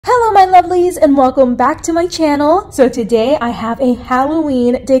lovelies, and welcome back to my channel. So today I have a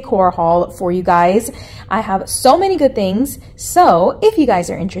Halloween decor haul for you guys. I have so many good things, so if you guys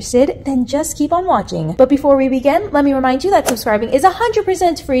are interested, then just keep on watching. But before we begin, let me remind you that subscribing is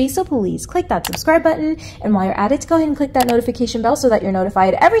 100% free, so please click that subscribe button, and while you're at it, go ahead and click that notification bell so that you're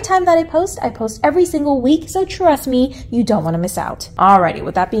notified every time that I post. I post every single week, so trust me, you don't want to miss out. Alrighty,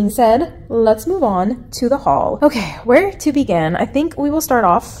 with that being said, let's move on to the haul. Okay, where to begin? I think we will start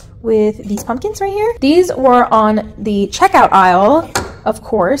off with these pumpkins right here. These were on the checkout aisle, of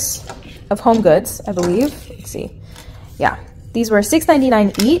course, of Homegoods, I believe. Let's see. Yeah, these were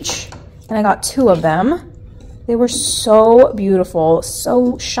 $6.99 each, and I got 2 of them. They were so beautiful,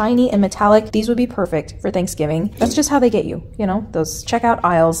 so shiny and metallic. These would be perfect for Thanksgiving. That's just how they get you, you know? Those checkout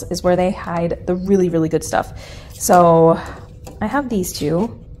aisles is where they hide the really, really good stuff. So I have these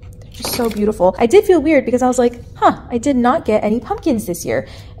 2. Just so beautiful. I did feel weird because I was like, I did not get any pumpkins this year.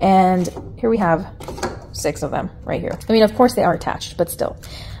 And here we have 6 of them right here. I mean, of course they are attached, but still.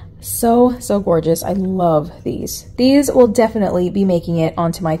 So gorgeous. I love these. These will definitely be making it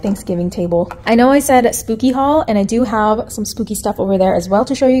onto my Thanksgiving table. I know I said spooky haul, and I do have some spooky stuff over there as well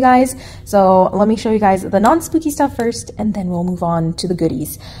to show you guys. So let me show you guys the non-spooky stuff first, and then we'll move on to the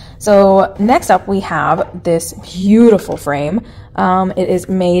goodies. So next up we have this beautiful frame. It is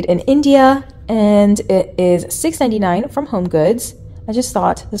made in India, and it is $6.99 from Homegoods. I just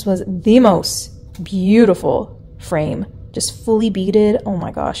thought this was the most beautiful frame. Just fully beaded. Oh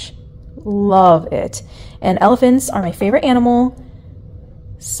my gosh. Love it. And elephants are my favorite animal.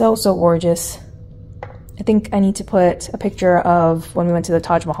 So gorgeous. I think I need to put a picture of when we went to the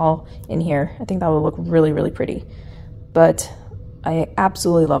Taj Mahal in here. I think that would look really, really pretty. But I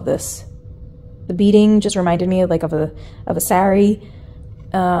absolutely love this. The beading just reminded me like of a sari,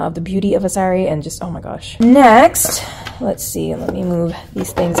 of the beauty of a sari, and just, oh my gosh. Next, let's see, let me move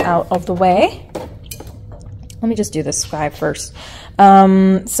these things out of the way. Let me just do this guy first.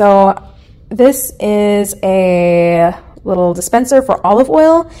 So this is a little dispenser for olive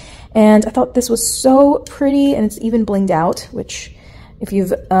oil, and I thought this was so pretty, and it's even blinged out, which if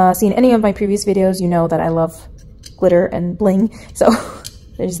you've seen any of my previous videos, you know that I love glitter and bling. So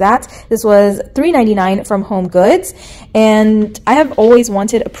there's that. This was $3.99 from Homegoods, and I have always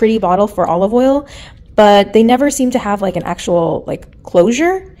wanted a pretty bottle for olive oil, but they never seem to have like an actual like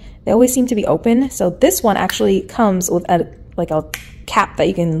closure. They always seem to be open. So this one actually comes with a cap that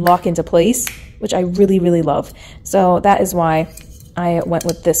you can lock into place, which I really, really love. So that is why I went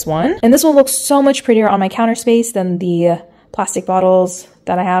with this one. And this one looks so much prettier on my counter space than the plastic bottles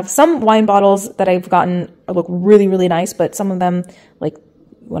that I have. Some wine bottles that I've gotten look really, really nice, but some of them, like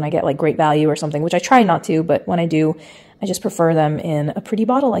when I get like great value or something, which I try not to, but when I do, I just prefer them in a pretty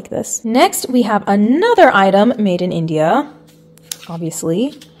bottle like this. Next, we have another item made in India,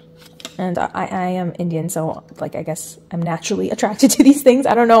 obviously. And I am Indian, so like I guess I'm naturally attracted to these things.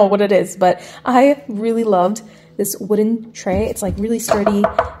 I don't know what it is, but I really loved this wooden tray. It's like really sturdy,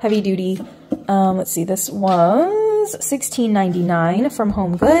 heavy duty. Let's see, this was $16.99 from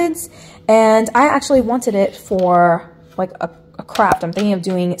Homegoods, and I actually wanted it for like a craft. I'm thinking of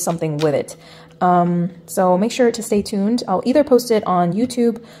doing something with it. So make sure to stay tuned. I'll either post it on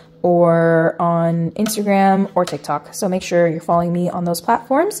YouTube or on Instagram or TikTok. So make sure you're following me on those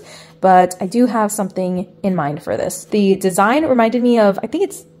platforms. But I do have something in mind for this. The design reminded me of, I think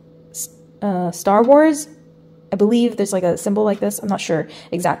it's Star Wars. I believe there's like a symbol like this. I'm not sure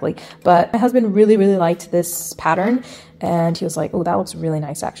exactly. But my husband really, really liked this pattern. And he was like, oh, that looks really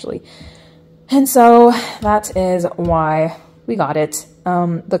nice actually. And so that is why we got it.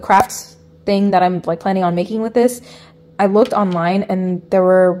 The craft thing that I'm like planning on making with this, I looked online and there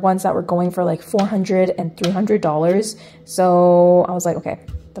were ones that were going for like $400 and $300. So I was like, okay,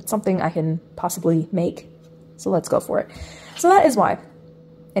 that's something I can possibly make. So let's go for it. So that is why.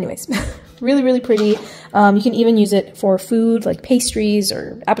 Anyways, really, really pretty. You can even use it for food like pastries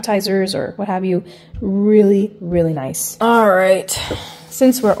or appetizers or what have you. Really, really nice. All right.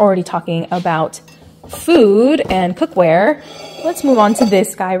 Since we're already talking about food and cookware, let's move on to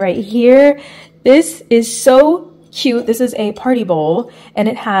this guy right here. This is so cute. This is a party bowl, and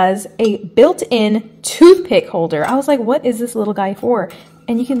it has a built-in toothpick holder. I was like, what is this little guy for?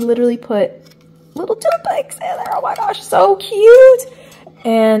 And you can literally put little toothpicks in there. Oh my gosh, so cute.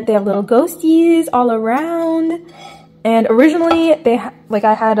 And they have little ghosties all around. And originally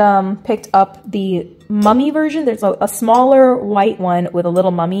I had picked up the mummy version. There's a smaller white one with a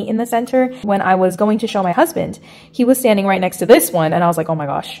little mummy in the center. When I was going to show my husband, he was standing right next to this one, and I was like, oh my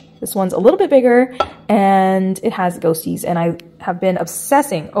gosh, this one's a little bit bigger and it has ghosties. And I have been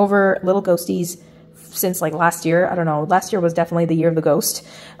obsessing over little ghosties since like last year. I don't know. Last year was definitely the year of the ghost.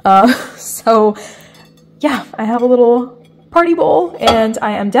 So yeah, I have a little party bowl, and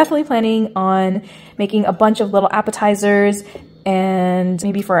I am definitely planning on making a bunch of little appetizers, and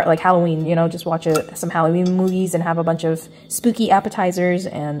maybe for like Halloween, you know, just watch some Halloween movies and have a bunch of spooky appetizers,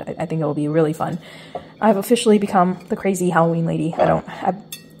 and I think it will be really fun. I've officially become the crazy Halloween lady.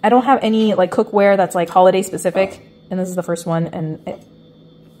 I don't have any like cookware that's like holiday specific, and this is the first one, and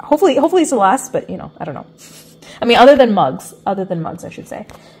hopefully it's the last, but you know, I don't know. I mean, other than mugs, I should say.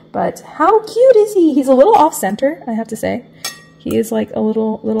 But how cute is he? He's a little off center, I have to say. He is like a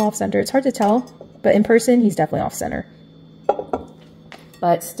little off center. It's hard to tell, but in person, he's definitely off center.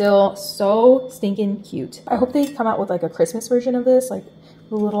 But still so stinking cute. I hope they come out with like a Christmas version of this, like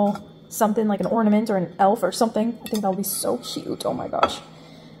a little something like an ornament or an elf or something. I think that would be so cute. Oh my gosh.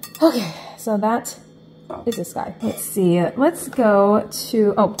 Okay, so that is this guy. Let's see. Let's go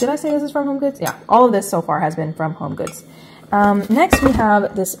to, oh, did I say this is from Homegoods? Yeah, all of this so far has been from Homegoods. Next we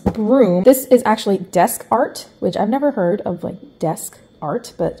have this broom. This is actually desk art, which I've never heard of like desk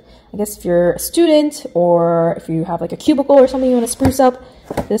art, but I guess if you're a student or if you have like a cubicle or something you want to spruce up,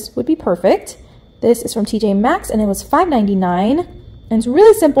 this would be perfect. This is from Maxx, and it was $5.99, and it's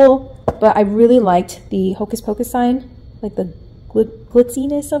really simple, but I really liked the Hocus Pocus sign, like the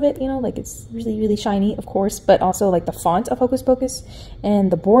glitziness of it, you know, like it's really, really shiny, of course, but also like the font of Hocus Pocus and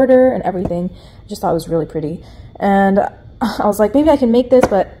the border and everything. I just thought it was really pretty. And I was like, maybe I can make this,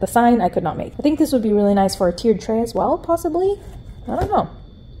 but the sign I could not make. I think this would be really nice for a tiered tray as well, possibly. I don't know.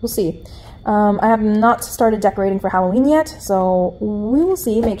 We'll see. I have not started decorating for Halloween yet, so we will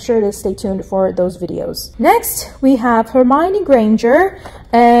see. Make sure to stay tuned for those videos. Next, we have Hermione Granger,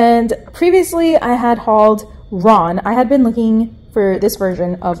 and previously I had hauled Ron. I had been looking for this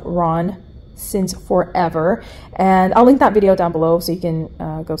version of Ron since forever, and I'll link that video down below so you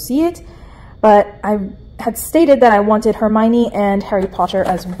can go see it. But I had stated that I wanted Hermione and Harry Potter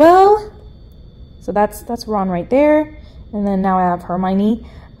as well, so that's Ron right there, and then now I have Hermione,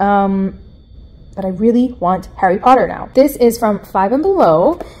 but I really want Harry Potter now. This is from Five and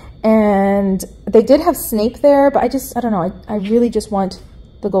Below, and they did have Snape there, but I don't know, I really just want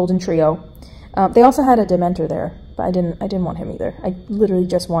the Golden Trio. They also had a Dementor there, but I didn't want him either. I literally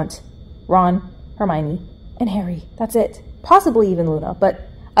just want Ron, Hermione, and Harry. That's it. Possibly even Luna, but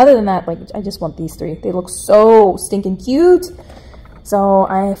other than that, like, I just want these three. They look so stinking cute. So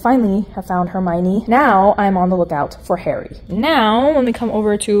I finally have found Hermione. Now I'm on the lookout for Harry. Now, let me come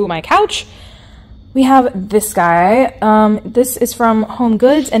over to my couch. We have this guy. This is from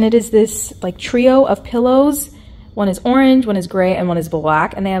Homegoods, and it is this like trio of pillows. One is orange, one is gray, and one is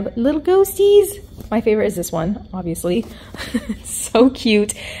black, and they have little ghosties. My favorite is this one, obviously. So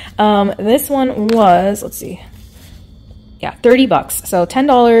cute. This one was, let's see, yeah, 30 bucks. So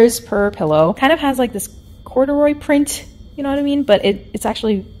 $10 per pillow. Kind of has like this corduroy print, you know what I mean? But it's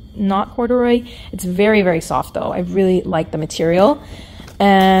actually not corduroy. It's very, very soft though. I really like the material.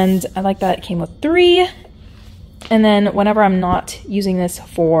 And I like that it came with 3. And then whenever I'm not using this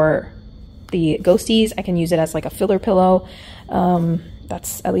for the ghosties, I can use it as like a filler pillow.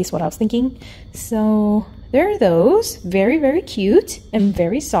 That's at least what I was thinking. So there are those. Very, very cute and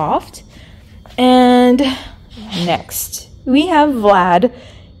very soft. And next we have Vlad.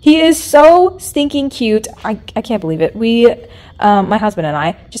 He is so stinking cute. I can't believe it. We, my husband and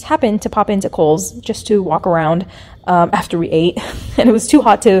I, just happened to pop into Kohls just to walk around after we ate, and it was too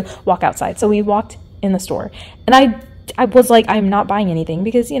hot to walk outside. So we walked in the store, and I was like, I'm not buying anything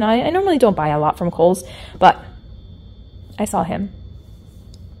because, you know, I normally don't buy a lot from Kohls, but I saw him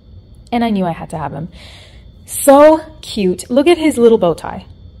and I knew I had to have him. So cute. Look at his little bow tie.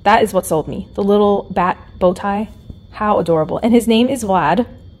 That is what sold me. The little bat bow tie. How adorable. And his name is Vlad.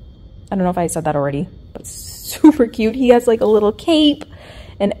 I don't know if I said that already, but super cute. He has like a little cape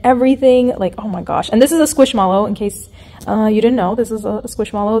and everything. Like, oh my gosh. And this is a Squishmallow, in case you didn't know. This is a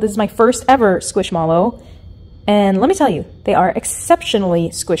Squishmallow. This is my first ever Squishmallow. And let me tell you, they are exceptionally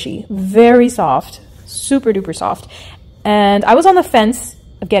squishy. Very soft. Super duper soft. And I was on the fence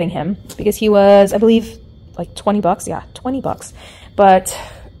of getting him because he was, I believe, like 20 bucks. Yeah, 20 bucks. But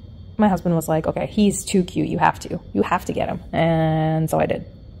my husband was like, okay, he's too cute. You have to get him. And so I did.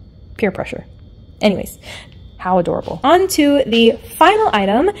 Peer pressure. Anyways, how adorable. On to the final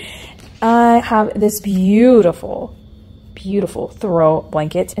item. I have this beautiful throw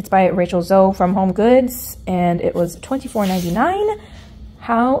blanket. It's by Rachel Zoe from Homegoods, and it was $24.99.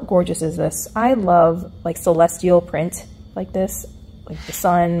 How gorgeous is this? I love like celestial print like this, like the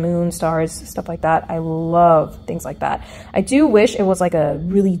sun, moon, stars, stuff like that. I love things like that. I do wish it was like a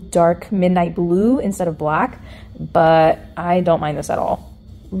really dark midnight blue instead of black, but I don't mind this at all.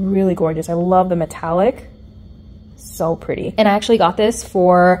 really gorgeous. I love the metallic. So pretty. And I actually got this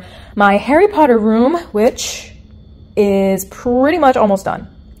for my Harry Potter room, which is pretty much almost done.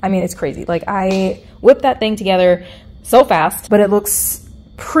 I mean, it's crazy. Like, I whipped that thing together so fast, but it looks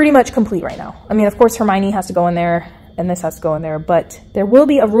pretty much complete right now. I mean, of course, Hermione has to go in there and this has to go in there, but there will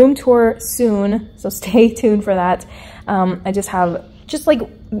be a room tour soon, so stay tuned for that. I just have like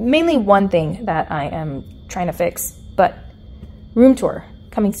mainly one thing that I am trying to fix, but room tour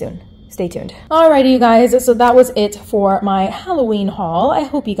coming soon. Stay tuned. Alrighty, you guys, so that was it for my Halloween haul. I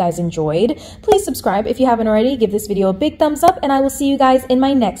hope you guys enjoyed. Please subscribe if you haven't already. Give this video a big thumbs up, and I will see you guys in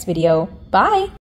my next video. Bye!